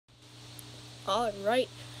Alright,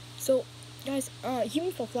 so guys,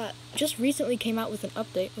 Human Fall Flat just recently came out with an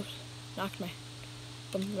update. Oops, bumped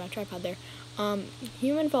my tripod there.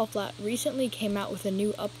 Human Fall Flat recently came out with a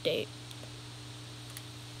new update.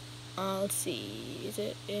 Let's see, is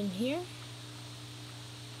it in here?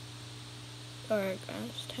 Or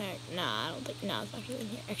Grass Tag? Nah, I don't think. Nah, it's actually in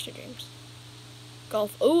here. Extra Dreams.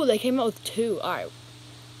 Golf. Oh, they came out with 2. Alright.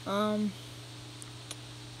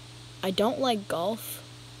 I don't like golf,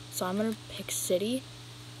 so I'm gonna pick City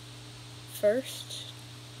first.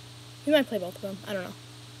 We might play both of them. I don't know.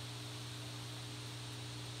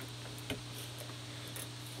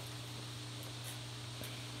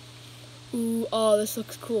 Ooh, oh, this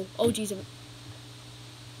looks cool. Oh, geez.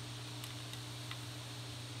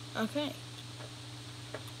 Okay.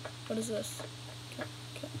 What is this?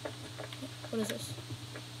 Okay. What is this?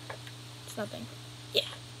 It's nothing. Yeah.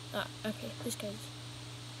 Okay. This guy's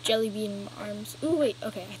jelly bean arms. Ooh, wait.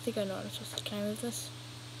 Okay, I think I know what I'm supposed to. Can I move this?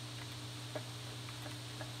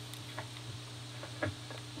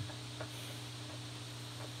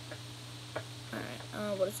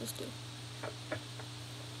 Alright. What does this do?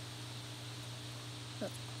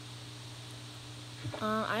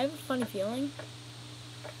 I have a funny feeling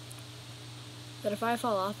that if I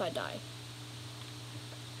fall off, I die.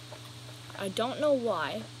 I don't know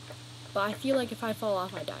why, but I feel like if I fall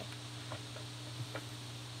off, I die.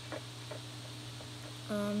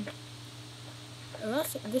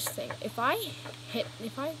 Unless this thing, if I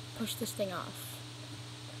push this thing off,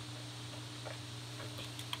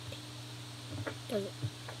 does it?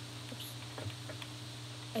 Oops.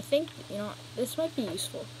 I think, you know, this might be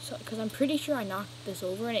useful, so, because I'm pretty sure I knocked this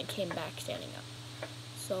over and it came back standing up.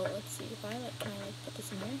 So, let's see, if I, like, can I, like, put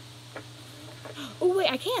this in here? Oh, wait,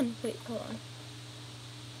 I can! Wait, hold on.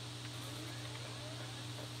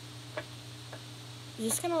 Is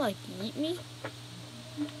this gonna, like, yeet me?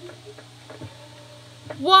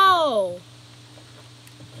 Whoa!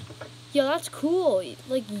 Yo, that's cool. It,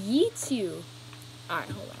 like, yeets you. Alright,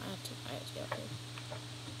 hold on. I have to get up here.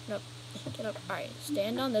 Nope. Get up. Alright,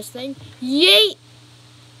 stand on this thing. Yeet!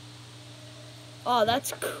 Oh,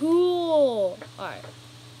 that's cool. Alright.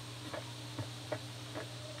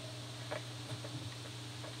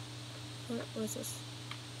 What is this?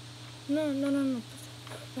 No.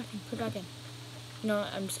 Put it back in. No,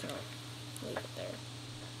 I'm just gonna leave it there.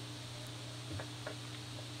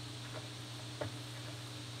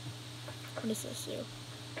 What does this do?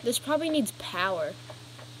 This probably needs power.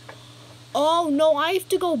 Oh, no, I have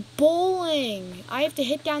to go bowling. I have to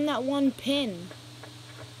hit down that one pin.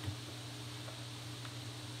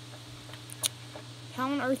 How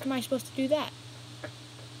on earth am I supposed to do that?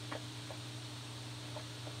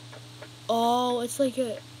 Oh, it's like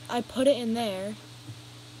I put it in there,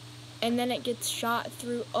 and then it gets shot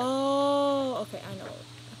through. Oh, okay, I know.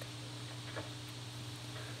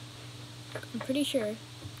 Okay. I'm pretty sure.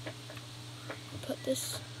 Put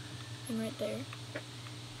this in right there.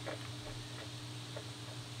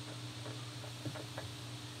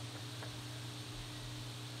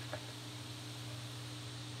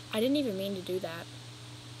 I didn't even mean to do that.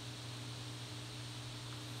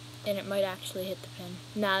 And it might actually hit the pin.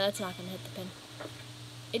 Nah, that's not gonna hit the pin.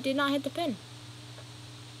 It did not hit the pin.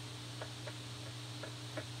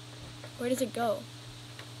 Where does it go?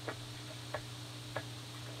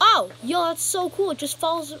 Oh, yo, that's so cool. It just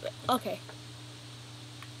falls. Okay.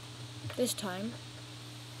 This time.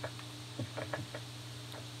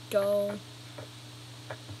 Go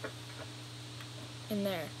in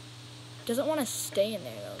there. Doesn't want to stay in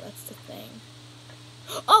there though. That's the thing.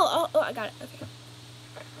 Oh, I got it. Okay.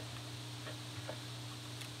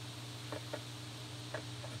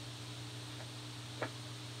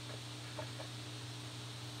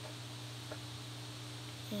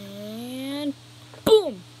 And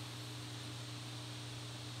boom!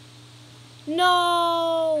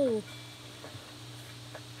 No!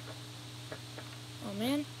 Oh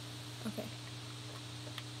man. Okay.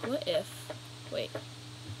 What if? Wait.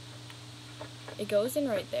 It goes in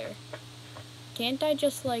right there. Can't I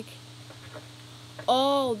just like?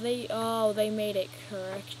 Oh, they made it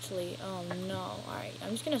correctly. Oh no. Alright,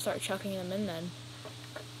 I'm just gonna start chucking them in then.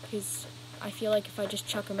 Because I feel like if I just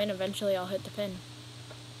chuck them in, eventually I'll hit the pin.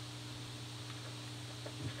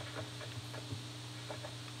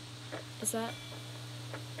 Is that?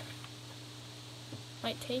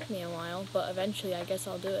 Might take me a while, but eventually I guess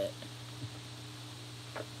I'll do it.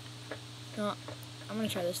 No, I'm gonna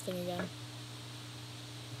try this thing again.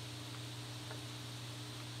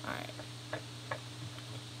 Alright.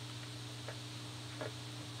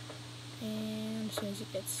 And as soon as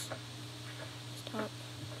it gets top.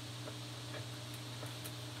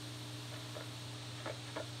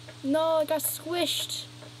 No, I got squished.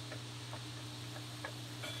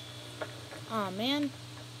 Aw, man.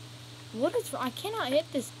 What is wrong? I cannot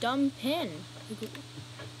hit this dumb pin. Like,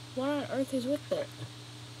 what on earth is with it?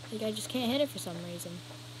 Like, I just can't hit it for some reason.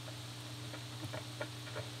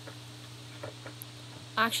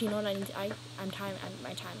 Actually, you know what I need to,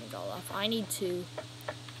 my timing's all off. I need to,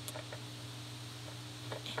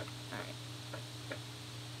 alright,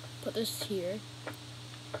 put this here,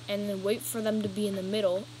 and then wait for them to be in the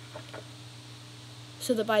middle,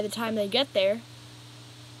 so that by the time they get there,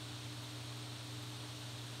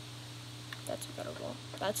 that's a better ball.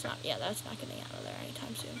 That's not getting out of there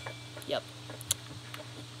anytime soon. Yep.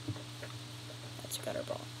 That's a gutter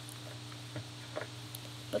ball.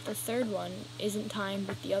 But the third one isn't timed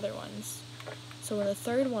with the other ones. So when the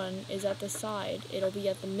third one is at the side, it'll be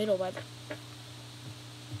at the middle by the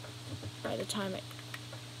time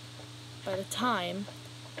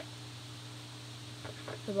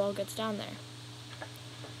the ball gets down there.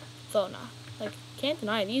 So nah, like, can't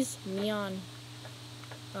deny these neon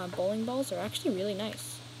bowling balls are actually really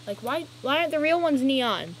nice. Like, why aren't the real ones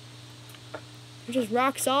neon? They're just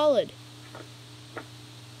rock solid.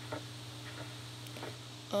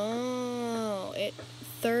 Oh, it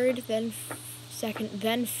third, then second,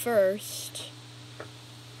 then first.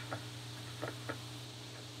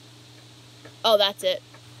 Oh, that's it.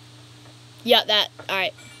 Yeah, that.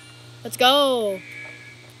 Alright. Let's go.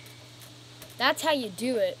 That's how you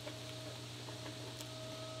do it.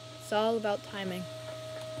 It's all about timing.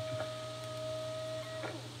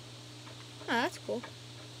 Oh, that's cool.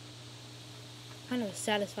 Kind of a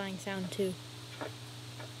satisfying sound, too.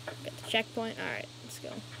 Got the checkpoint. Alright, let's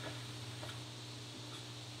go.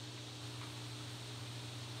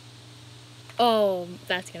 Oh,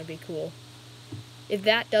 that's gonna be cool. If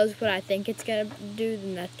that does what I think it's gonna do,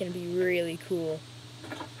 then that's gonna be really cool.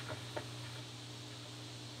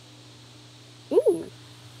 Ooh.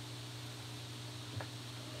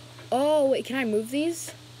 Oh, wait, can I move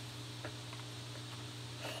these?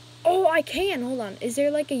 Oh, I can. Hold on. Is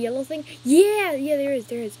there like a yellow thing? Yeah, there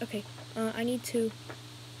is. Okay. I need to...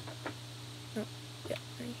 Oh, yeah.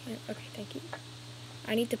 Okay, thank you.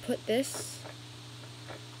 I need to put this...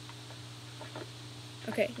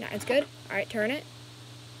 Okay, now it's good. Alright, turn it.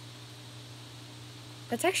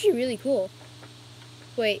 That's actually really cool.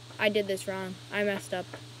 Wait, I did this wrong. I messed up.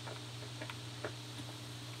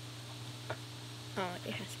 Oh,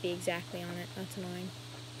 it has to be exactly on it. That's annoying.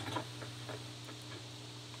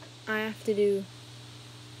 I have to do...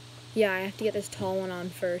 Yeah, I have to get this tall one on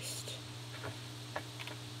first.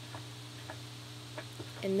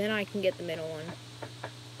 And then I can get the middle one.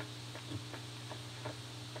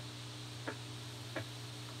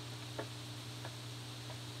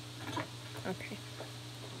 Okay.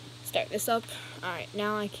 Start this up. Alright,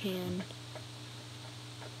 now I can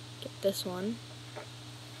get this one.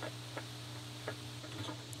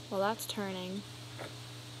 While that's turning,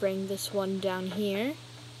 bring this one down here.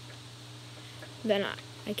 Then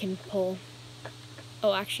I can pull.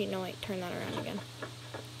 Oh, actually, no, wait, turn that around again.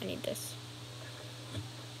 I need this.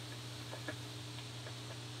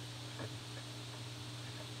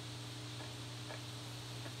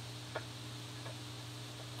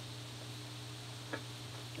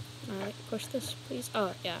 Alright, push this, please.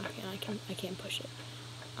 Oh, yeah, okay, I can't push it.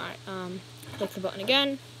 Alright, click the button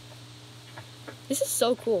again. This is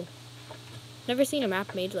so cool. Never seen a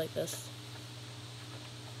map made like this.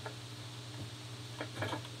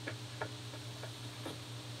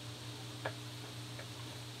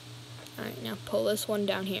 Alright, now pull this one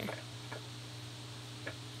down here.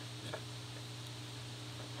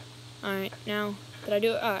 Alright, now, did I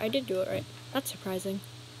do it? Oh, I did do it right. That's surprising.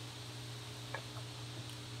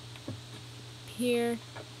 Here.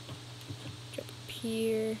 Jump up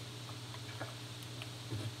here.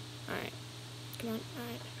 Alright. Come on,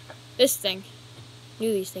 alright. This thing.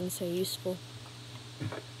 Knew these things are useful.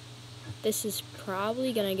 This is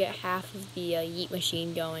probably gonna get half of the yeet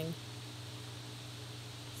machine going.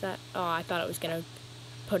 Is that? Oh, I thought it was gonna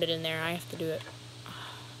put it in there. I have to do it.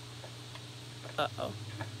 Uh-oh.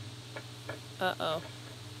 Uh-oh.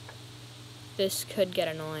 This could get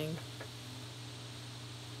annoying.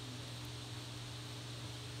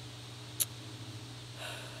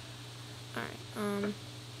 Alright,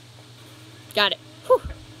 got it. Whew.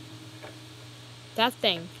 That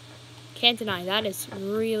thing. Can't deny, that is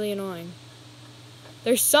really annoying.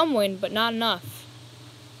 There's some wind, but not enough.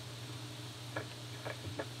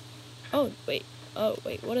 Oh, wait,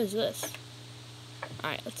 what is this?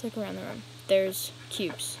 Alright, let's look around the room. There's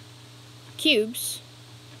cubes. Cubes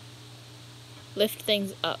lift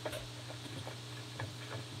things up.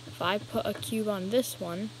 If I put a cube on this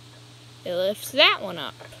one, It lifts that one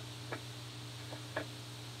up.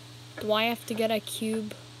 Do I have to get a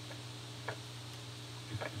cube?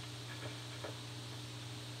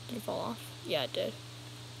 Did it fall off? Yeah, it did.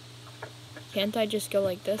 Can't I just go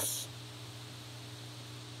like this?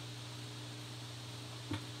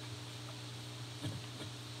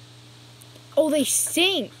 Oh, they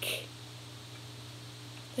sink!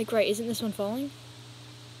 Like, right, isn't this one falling?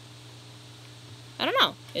 I don't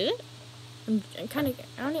know. Is it? I'm kind of,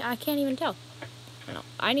 I can't even tell. I don't know.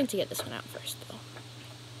 I need to get this one out first, though.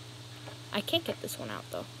 I can't get this one out,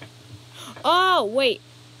 though. Oh, wait.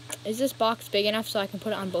 Is this box big enough so I can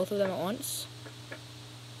put it on both of them at once?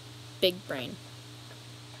 Big brain.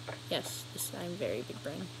 Yes, I'm very big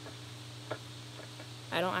brain.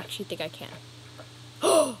 I don't actually think I can.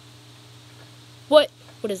 Oh! What?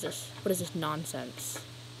 What is this? What is this nonsense?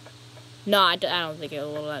 No, I don't think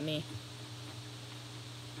it'll let me.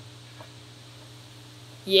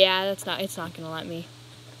 Yeah, it's not gonna let me.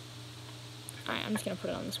 Alright, I'm just gonna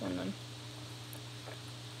put it on this one then.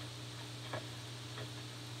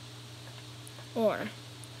 Or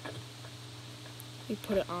we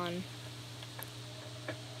put it on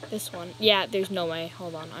this one. Yeah, there's no way.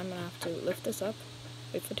 Hold on, I'm gonna have to lift this up.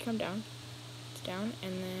 Wait for it to come down. It's down,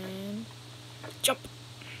 and then jump.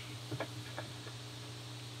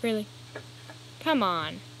 Really? Come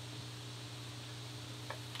on.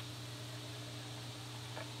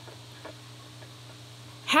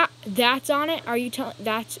 That's on it? Are you telling?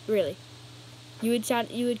 That's really? You would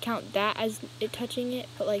count that as it touching it,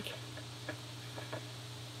 but like,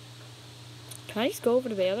 can I just go over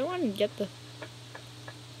to the other one and get the?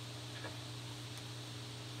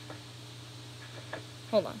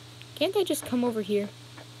 Hold on. Can't I just come over here?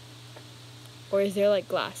 Or is there like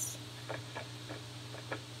glass?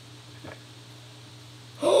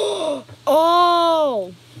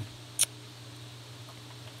 Oh!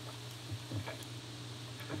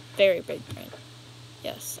 Very big brain.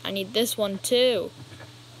 Yes, I need this one too.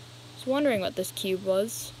 I was wondering what this cube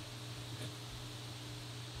was.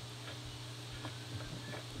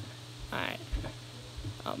 Alright.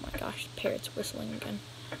 Oh my gosh, the parrot's whistling again.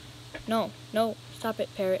 No, no, stop it,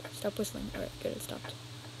 parrot. Stop whistling. Alright, good, it stopped.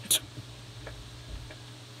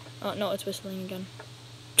 Oh, no, it's whistling again.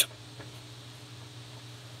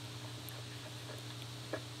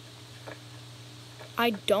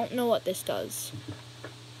 I don't know what this does.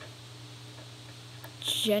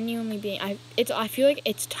 Genuinely being, I feel like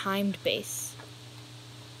it's timed base.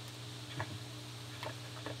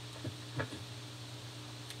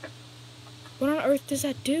 What on earth does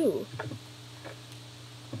that do?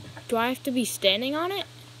 Do I have to be standing on it?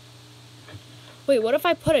 Wait, what if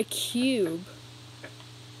I put a cube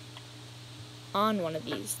on one of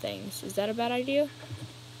these things? Is that a bad idea?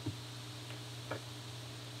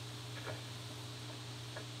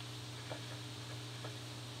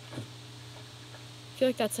 I feel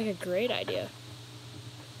like that's like a great idea.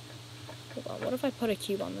 Hold on, what if I put a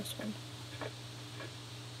cube on this one?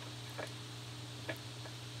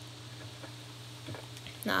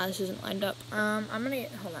 Nah, this isn't lined up. I'm gonna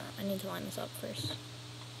hold on, I need to line this up first.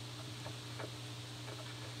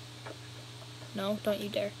 No, don't you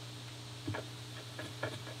dare.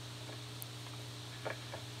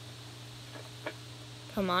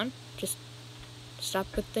 Come on, just stop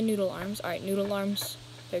with the noodle arms. Alright, noodle arms,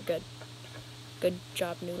 they're good. Good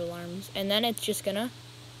job, noodle arms. And then it's just gonna...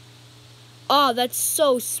 Oh, that's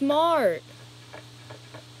so smart!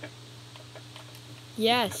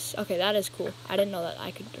 Yes. Okay, that is cool. I didn't know that I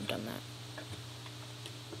could have done that.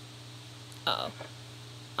 Uh-oh.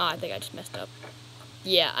 Oh, I think I just messed up.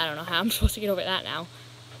 Yeah, I don't know how I'm supposed to get over that now.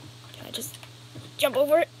 Can I just jump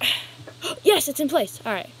over it? Yes, it's in place.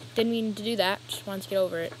 Alright. Didn't mean to do that. Just wanted to get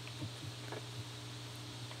over it.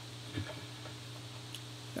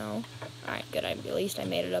 No. Alright, good. At least I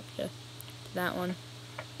made it up to that one.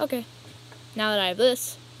 Okay. Now that I have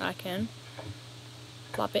this, I can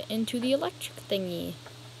plop it into the electric thingy.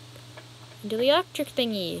 Into the electric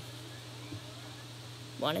thingy.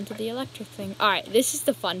 One into the electric thing. Alright, this is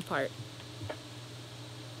the fun part.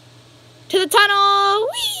 To the tunnel!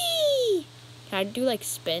 Whee! Can I do like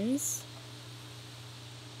spins?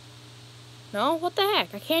 No? What the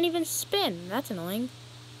heck? I can't even spin. That's annoying.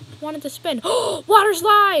 I wanted to spin. Oh! Water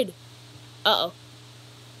slide! Uh-oh.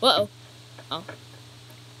 Uh-oh. Oh.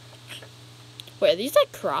 Wait, are these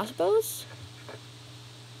like crossbows?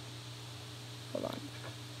 Hold on.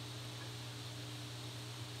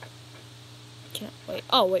 Can I, wait.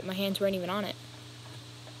 Oh, wait, my hands weren't even on it.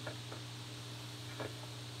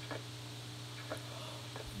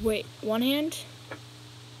 Wait, one hand?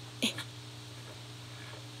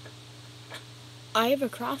 I have a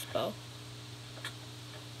crossbow.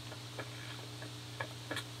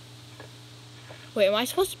 Wait, am I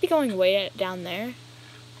supposed to be going way down there?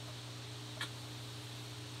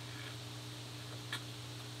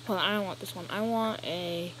 Hold on, I don't want this one. I want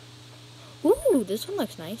a... Ooh, this one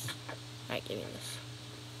looks nice. Alright, give me this.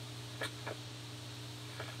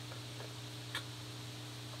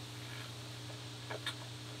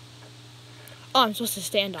 Oh, I'm supposed to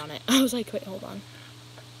stand on it. I was like, wait, hold on.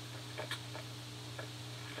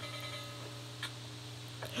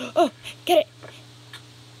 Oh, get it!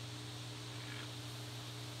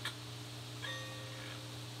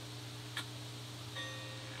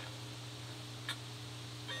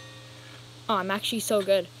 Oh, I'm actually so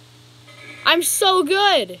good. I'm so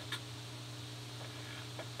good!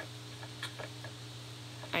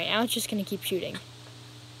 Alright, now it's just gonna keep shooting.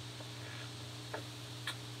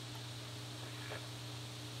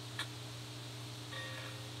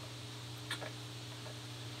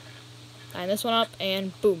 Line this one up,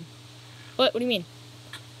 and boom. What do you mean?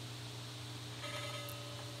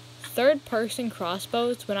 Third-person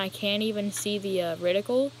crossbows when I can't even see the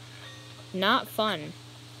reticle. Not fun.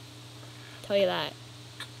 Tell you that.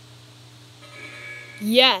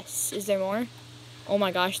 Yes! Is there more? Oh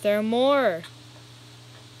my gosh, there are more!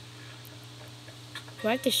 Do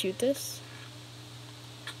I have to shoot this?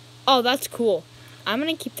 Oh, that's cool. I'm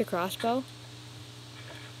gonna keep the crossbow.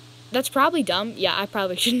 That's probably dumb. Yeah, I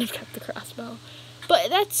probably shouldn't have kept the crossbow. But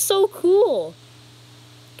that's so cool.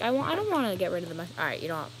 I don't want to get rid of the... Alright, you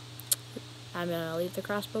know what? I'm gonna leave the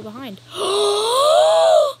crossbow behind.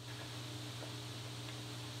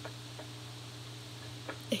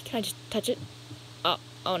 Can I just touch it?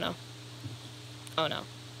 Oh no. Oh no.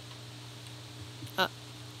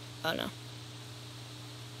 Oh no.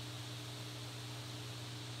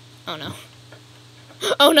 Oh no.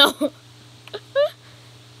 Oh no!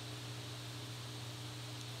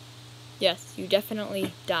 Yes, you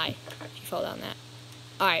definitely die if you fall down that.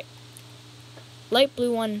 Alright. Light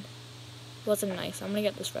blue one wasn't nice. I'm gonna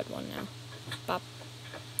get this red one now. Bop.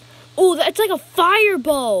 Oh, that's like a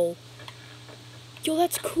fireball! Yo,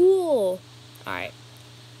 that's cool! Alright.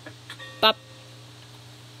 Bop.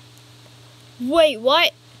 Wait,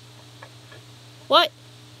 what? What?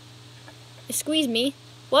 It squeezed me.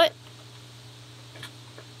 What?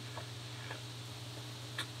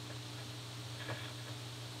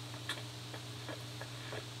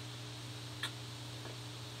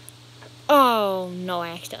 Oh, no, I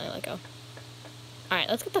accidentally let go. Alright,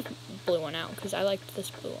 let's get the blue one out, because I liked this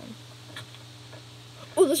blue one.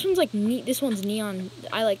 Oh, this one's like this one's neon.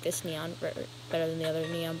 I like this neon better than the other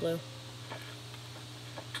neon blue.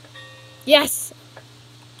 Yes!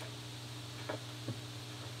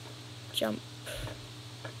 Jump.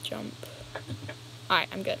 Jump. Alright,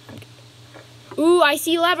 I'm good. Ooh, I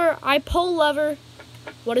see lever. I pull lever.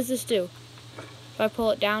 What does this do? If I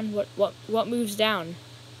pull it down, what moves down?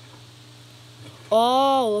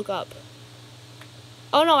 Oh, look up.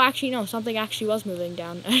 Oh, no, actually, no. Something actually was moving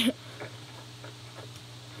down.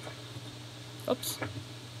 Oops.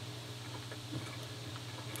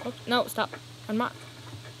 Oops. No, stop. I'm not.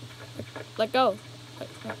 Let go.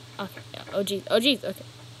 Okay, yeah. Oh, geez. Oh, geez. Okay.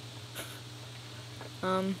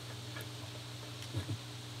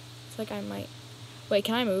 It's like I might... Wait,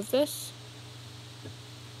 can I move this?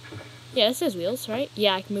 Yeah, this is wheels, right?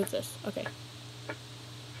 Yeah, I can move this. Okay.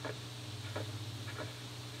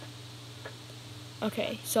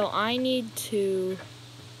 Okay, so I need to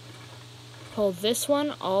pull this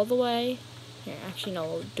one all the way. Here, actually, no,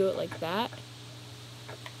 we'll do it like that.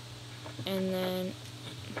 And then...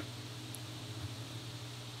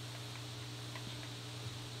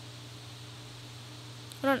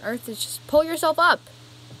 What on earth is just... Pull yourself up!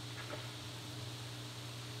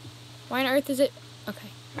 Why on earth is it... Okay,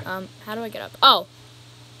 how do I get up? Oh!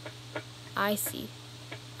 I see.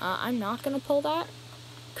 I'm not gonna pull that,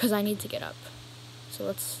 because I need to get up. So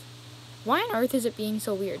let's... Why on earth is it being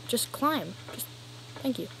so weird? Just climb. Just...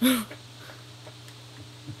 Thank you.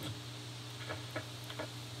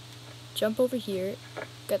 Jump over here.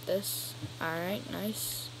 Get this. Alright,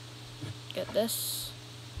 nice. Get this.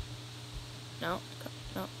 No.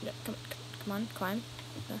 No. Come on. Climb.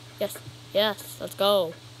 Yes. Yes. Let's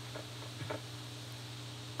go.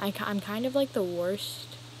 I'm kind of like the worst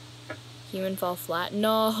human fall flat.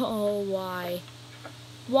 No. Why?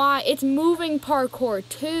 Why? It's moving parkour,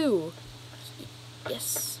 too.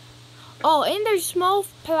 Yes. Oh, and there's small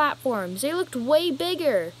platforms. They looked way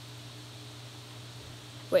bigger.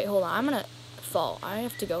 Wait, hold on. I'm gonna fall. I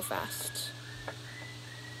have to go fast.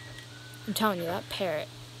 I'm telling you, that parrot.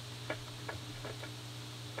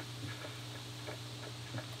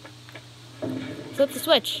 Flip the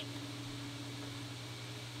switch.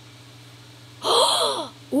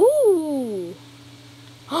 Ooh.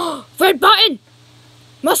 Red button!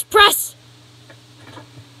 Must press!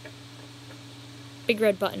 Big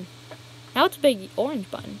red button. Now it's a big orange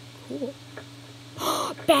button. Cool.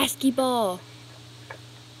 Basketball!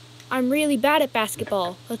 I'm really bad at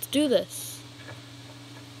basketball. Let's do this.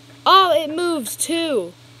 Oh, it moves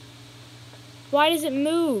too. Why does it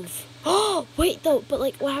move? Oh, wait though, but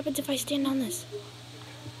like, what happens if I stand on this?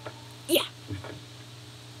 Yeah.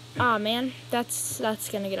 Ah, man, that's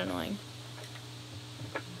gonna get annoying.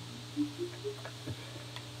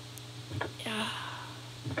 Yeah.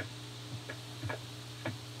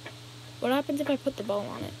 What happens if I put the ball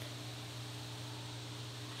on it?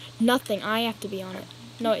 Nothing. I have to be on it.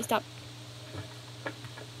 No, wait, stop.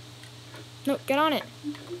 No, get on it.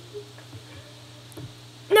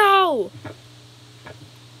 No!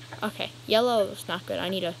 Okay, yellow is not good. I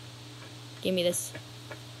need to give me this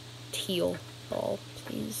teal ball,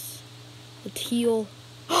 please. The teal.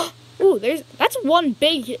 Ooh, that's one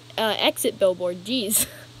big exit billboard. Jeez.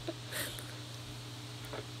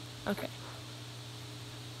 Okay.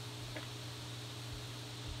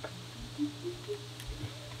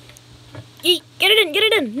 Eat! Get it in! Get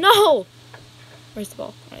it in! No! Where's the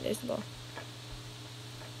ball? Alright, there's the ball.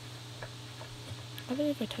 What happens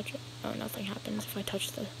if I touch it? Oh, nothing happens if I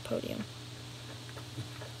touch the podium.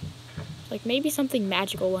 Like, maybe something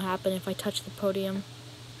magical will happen if I touch the podium.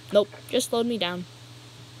 Nope, just slowed me down.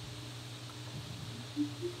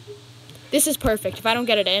 This is perfect. If I don't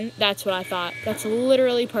get it in, that's what I thought. That's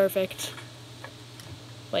literally perfect.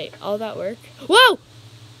 Wait, all that work? Whoa!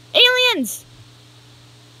 Aliens!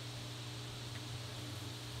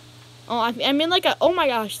 Oh, I'm in like a... Oh my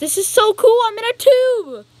gosh, this is so cool! I'm in a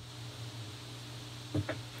tube!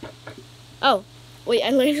 Oh, wait, I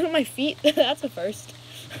landed on my feet? That's a first.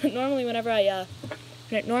 Normally, whenever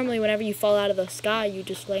you fall out of the sky, you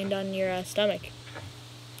just land on your stomach.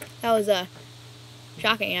 That was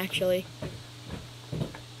shocking, actually.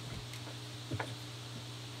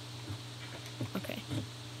 Okay.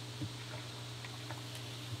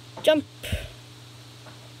 Jump.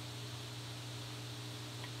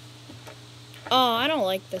 Oh, I don't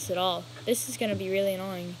like this at all. This is gonna be really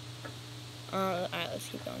annoying. Alright, let's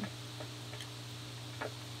keep going.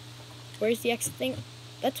 Where's the exit thing?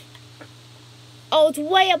 Oh, it's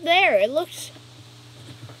way up there. It looks...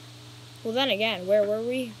 Well, then again, where were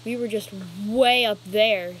we? We were just way up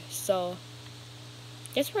there, so...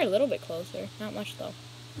 I guess we're a little bit closer. Not much, though.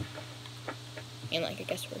 And, like, I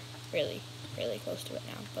guess we're really, really close to it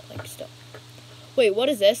now, but, like, still. Wait, what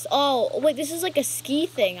is this? Oh, wait, this is like a ski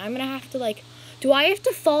thing. I'm gonna have to, like... Do I have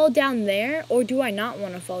to fall down there, or do I not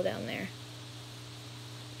want to fall down there?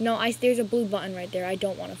 No, there's a blue button right there. I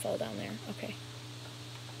don't want to fall down there. Okay.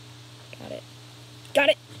 Got it. Got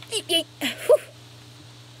it! Eep, eep. Whew.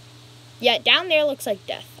 Yeah, down there looks like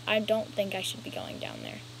death. I don't think I should be going down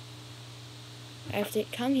there. I have to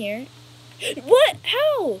come here. What?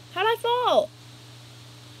 How? How'd I fall?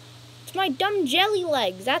 It's my dumb jelly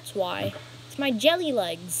legs. That's why. It's my jelly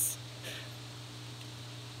legs.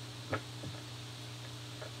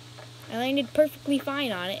 I landed perfectly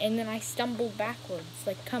fine on it, and then I stumbled backwards.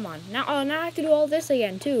 Like, come on. Now I have to do all this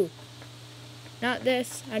again, too. Not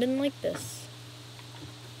this. I didn't like this.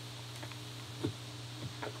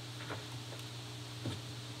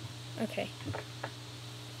 Okay.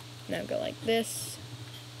 Now go like this.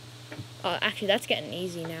 Oh, actually, that's getting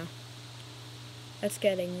easy now. That's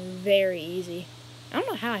getting very easy. I don't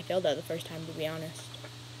know how I failed that the first time, to be honest.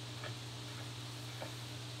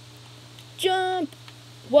 Jump!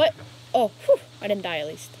 What? Oh, whew, I didn't die at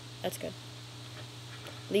least. That's good.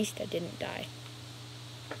 At least I didn't die.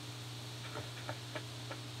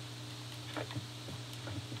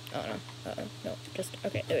 Oh, no. Uh-oh. No, just...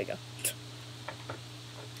 Okay, there we go.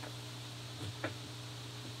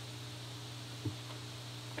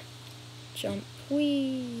 Jump,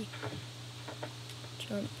 wee.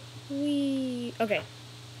 Jump, wee. Okay.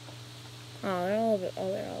 Oh, they're all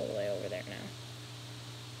the way over there now.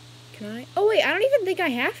 Can I? Oh, wait, I don't even think I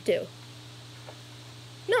have to.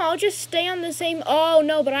 No, I'll just stay on the same... Oh,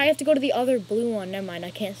 no, but I have to go to the other blue one. Never mind,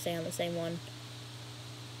 I can't stay on the same one.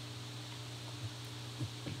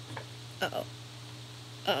 Uh-oh.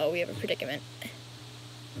 Uh-oh, we have a predicament.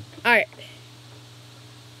 Alright.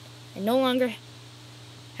 I no longer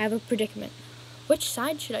have a predicament. Which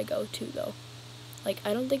side should I go to, though? Like,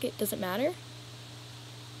 I don't think it doesn't matter.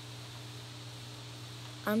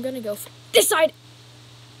 I'm gonna go for this side!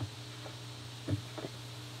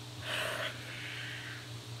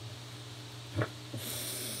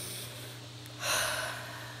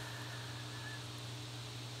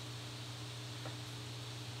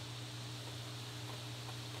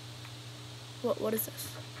 What is this?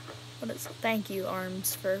 What is... Thank you,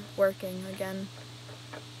 arms, for working again.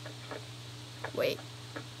 Wait.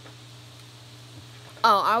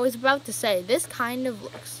 Oh, I was about to say, this kind of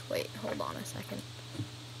looks... Wait, hold on a second.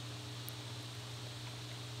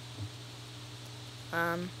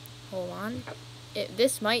 Hold on.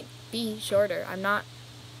 This might be shorter. I'm not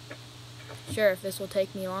sure if this will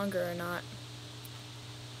take me longer or not.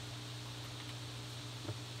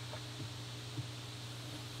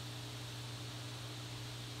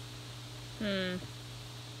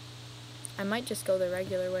 I might just go the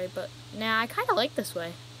regular way, but nah, I kind of like this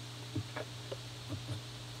way.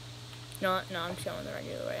 No, I'm just going the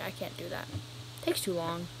regular way. I can't do that. Takes too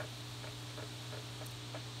long.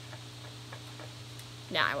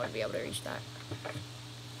 Nah, I wouldn't be able to reach that.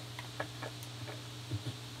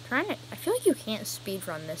 I feel like you can't speed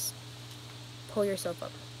run this. Pull yourself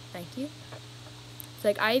up. Thank you. It's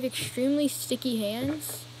like I have extremely sticky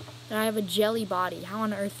hands and I have a jelly body. How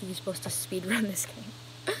on earth are you supposed to speed run this game?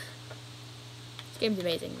 This game's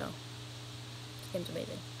amazing though. This game's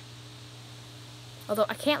amazing. Although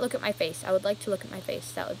I can't look at my face. I would like to look at my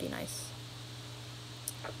face. That would be nice.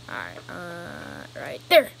 Alright, right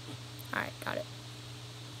there. Alright, got it.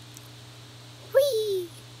 Whee!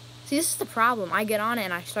 See, this is the problem. I get on it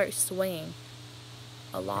and I start swinging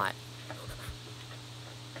a lot.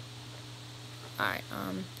 Alright,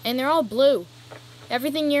 and they're all blue.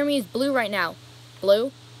 Everything near me is blue right now.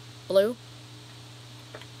 Blue, blue,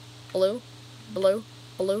 blue, blue,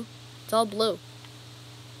 blue. It's all blue.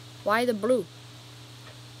 Why the blue?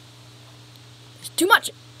 There's too much.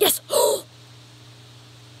 Yes!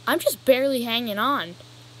 I'm just barely hanging on.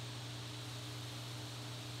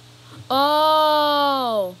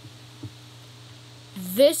 Oh!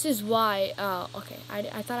 This is why. Oh, okay.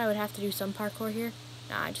 I thought I would have to do some parkour here.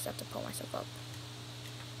 Nah, I just have to pull myself up.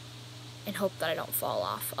 And hope that I don't fall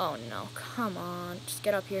off. Oh no, come on. Just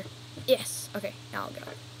get up here. Yes. Okay, now I'll get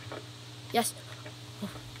up. Yes.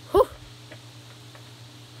 Whew.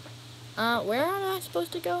 Where am I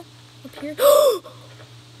supposed to go? Up here?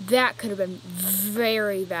 That could have been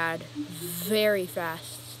very bad. Very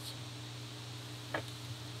fast.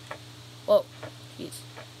 Whoa. Jeez.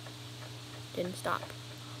 Didn't stop.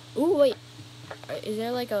 Ooh, wait. Is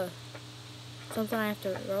there like a... something I have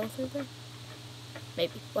to roll through there?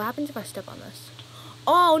 Maybe. What happens if I step on this?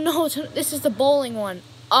 Oh, no. This is the bowling one.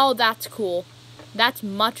 Oh, that's cool. That's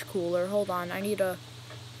much cooler. Hold on. I need a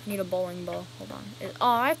bowling ball. Hold on. Oh,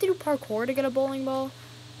 I have to do parkour to get a bowling ball?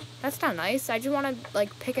 That's not nice. I just want to,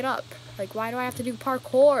 like, pick it up. Like, why do I have to do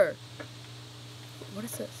parkour? What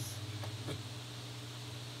is this?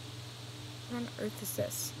 What on earth is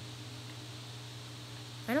this?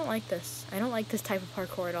 I don't like this. I don't like this type of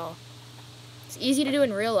parkour at all. It's easy to do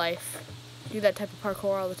in real life. Do that type of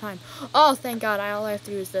parkour all the time. Oh, thank God. All I have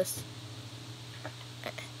to do is this.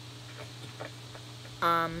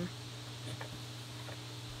 Got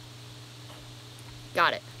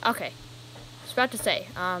it. Okay. I was about to say,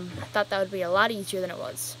 I thought that would be a lot easier than it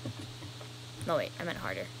was. No, wait. I meant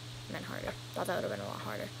harder. Thought that would have been a lot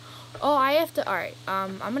harder. Oh, I have to... Alright.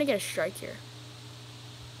 I'm gonna get a strike here.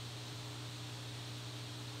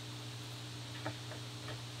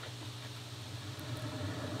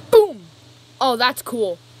 Boom! Oh, that's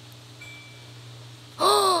cool.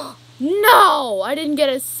 Oh, no! I didn't get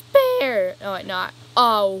a spare. No, wait, not.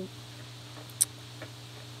 Oh.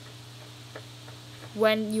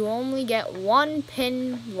 When you only get one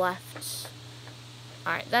pin left.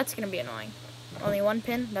 Alright, that's gonna be annoying. Only one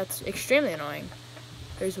pin? That's extremely annoying.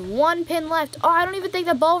 There's one pin left. Oh, I don't even think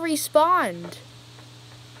the ball respawned.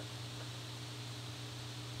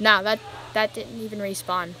 Nah, that didn't even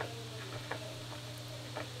respawn.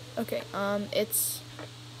 Okay, it's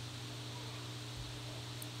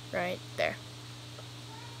right there.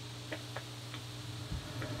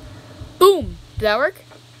 Boom! Did that work?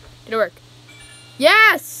 Did it work?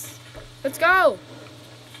 Yes! Let's go!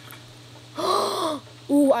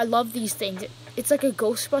 Ooh, I love these things. It's like a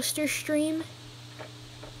Ghostbuster stream.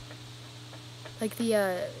 Like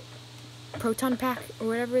the Proton Pack or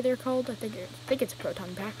whatever they're called. I think it's a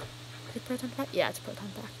Proton Pack. Is it Proton Pack? Yeah, it's a Proton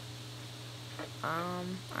Pack.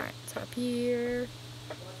 Alright, so up here.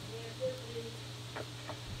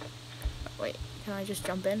 Wait, can I just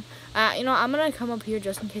jump in? You know, I'm gonna come up here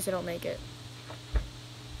just in case I don't make it.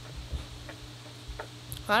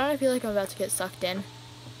 Why don't I feel like I'm about to get sucked in?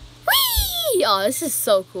 Whee! Oh, this is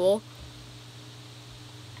so cool.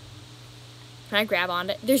 Can I grab on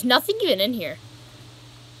it? There's nothing even in here.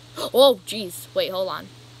 Oh, jeez. Wait, hold on.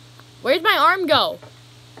 Where'd my arm go?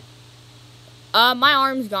 My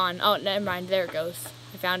arm's gone. Oh, never mind. There it goes.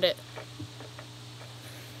 I found it.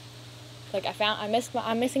 Like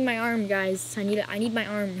I'm missing my arm, guys. I need my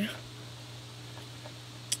arm.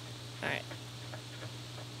 All right.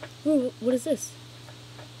 Ooh, what is this?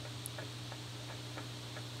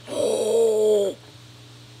 Oh!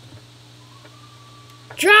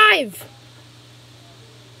 Drive!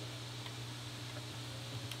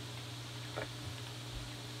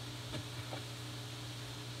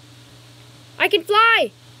 I can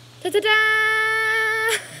fly!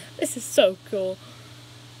 Ta-ta-da! This is so cool.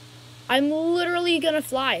 I'm literally gonna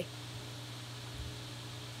fly.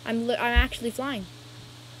 I'm actually flying.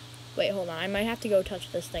 Wait, hold on. I might have to go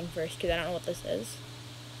touch this thing first because I don't know what this is.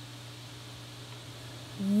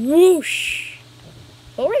 Whoosh!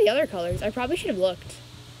 What were the other colors? I probably should have looked.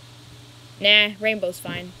 Nah, rainbow's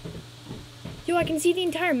fine. Yo, I can see the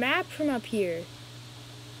entire map from up here.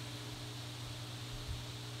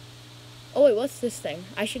 Oh, wait, what's this thing?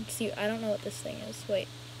 I should see. I don't know what this thing is. Wait,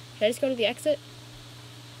 should I just go to the exit?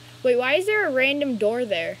 Wait, why is there a random door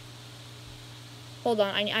there? Hold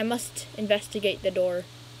on, I must investigate the door.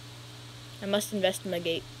 I must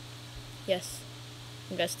investigate. Yes,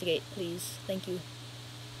 investigate, please. Thank you.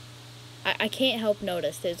 I can't help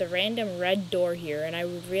notice there's a random red door here, and I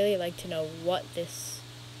would really like to know what this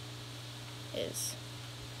is.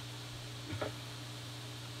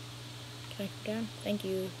 Can I go down? Thank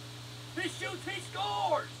you. He shoots, he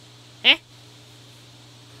scores! Eh?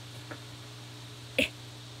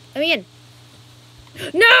 Let me in.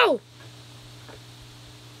 No!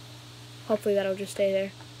 Hopefully that'll just stay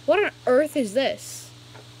there. What on earth is this?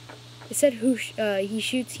 It said he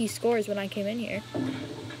shoots, he scores when I came in here.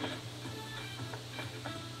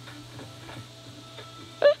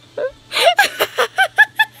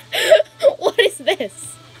 What is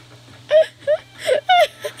this?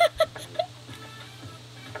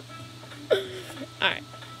 Alright.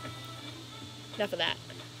 Enough of that.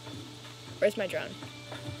 Where's my drone?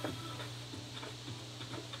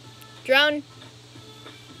 Drone!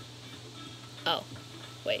 Oh.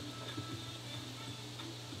 Wait.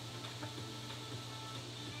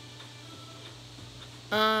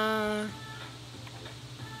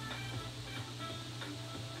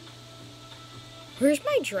 Where's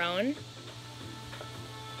my drone?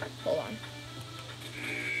 Hold on.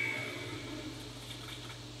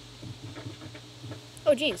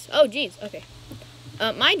 Oh, geez. Oh, geez. Okay.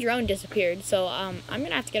 My drone disappeared, so, I'm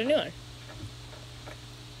gonna have to get a new one.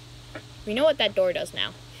 We know what that door does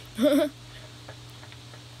now.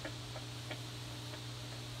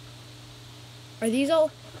 Are these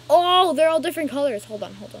all... Oh, they're all different colors. Hold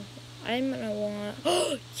on, hold on. I'm gonna want...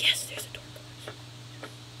 Oh, yes, there's a door.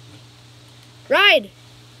 Ride!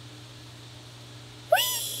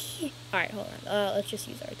 Whee! Alright, hold on. Let's just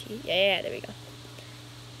use RT. Yeah, there we go.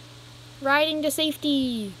 Riding to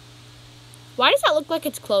safety. Why does that look like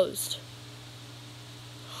it's closed?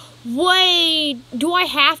 Wait, do I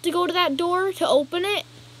have to go to that door to open it?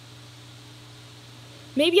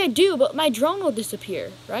 Maybe I do, but my drone will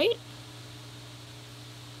disappear, right?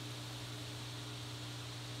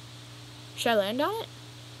 Should I land on it?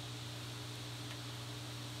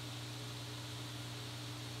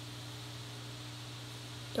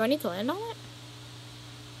 Do I need to land on it?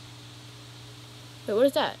 Wait, what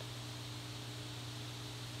is that?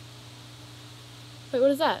 Wait,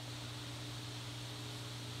 what is that?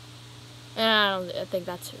 I think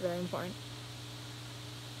that's very important.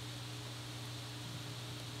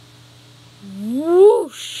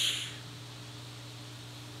 Whoosh!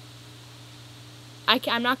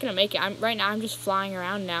 I'm not gonna make it. Right now I'm just flying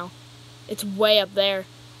around now. It's way up there.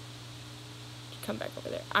 Come back over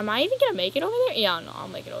there. Am I even gonna make it over there? Yeah, no, I'll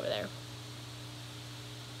make it over there.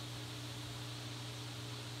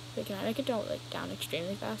 Wait, can I make it down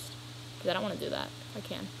extremely fast? Because I don't want to do that if I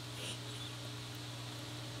can.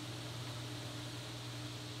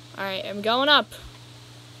 Alright, I'm going up.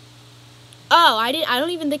 Oh, I don't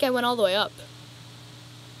even think I went all the way up.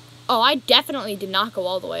 Oh, I definitely did not go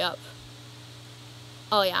all the way up.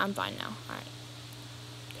 Oh yeah, I'm fine now. Alright.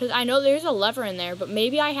 Because I know there's a lever in there, but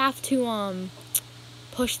maybe I have to,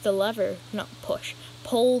 push the lever. No,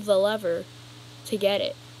 pull the lever to get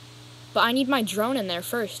it. But I need my drone in there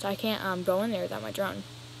first. I can't, go in there without my drone.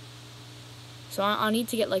 So I'll need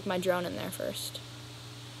to get, like, my drone in there first.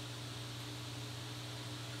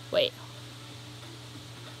 Wait.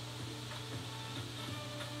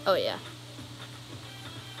 Oh, yeah.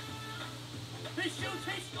 He shoots,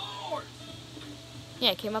 he scores!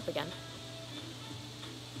 Yeah, it came up again.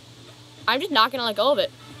 I'm just not gonna let go of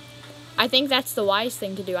it. I think that's the wise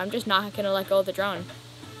thing to do. I'm just not gonna let go of the drone.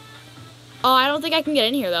 Oh, I don't think I can get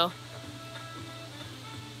in here, though.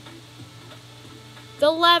 The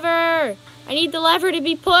lever! I need the lever to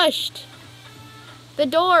be pushed. The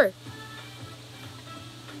door.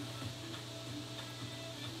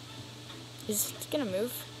 Is it gonna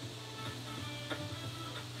move?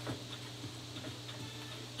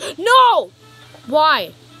 No!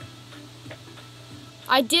 Why?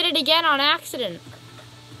 I did it again on accident.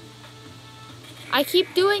 I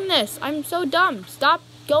keep doing this. I'm so dumb. Stop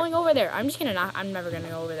going over there. I'm just gonna not. I'm never gonna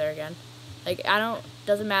go over there again. Like,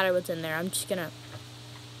 doesn't matter what's in there. I'm just gonna.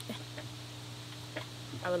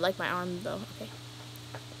 I would like my arm though. Okay.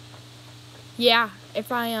 Yeah,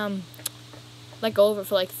 if I let go of it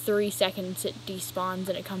for like 3 seconds, it despawns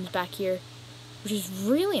and it comes back here, which is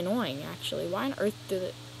really annoying actually. Why on earth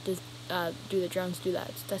do the drones do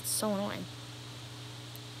that? That's so annoying.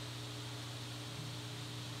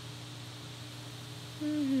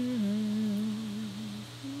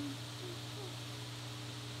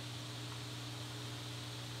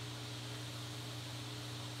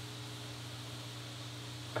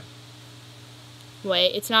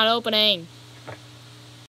 Wait, it's not opening.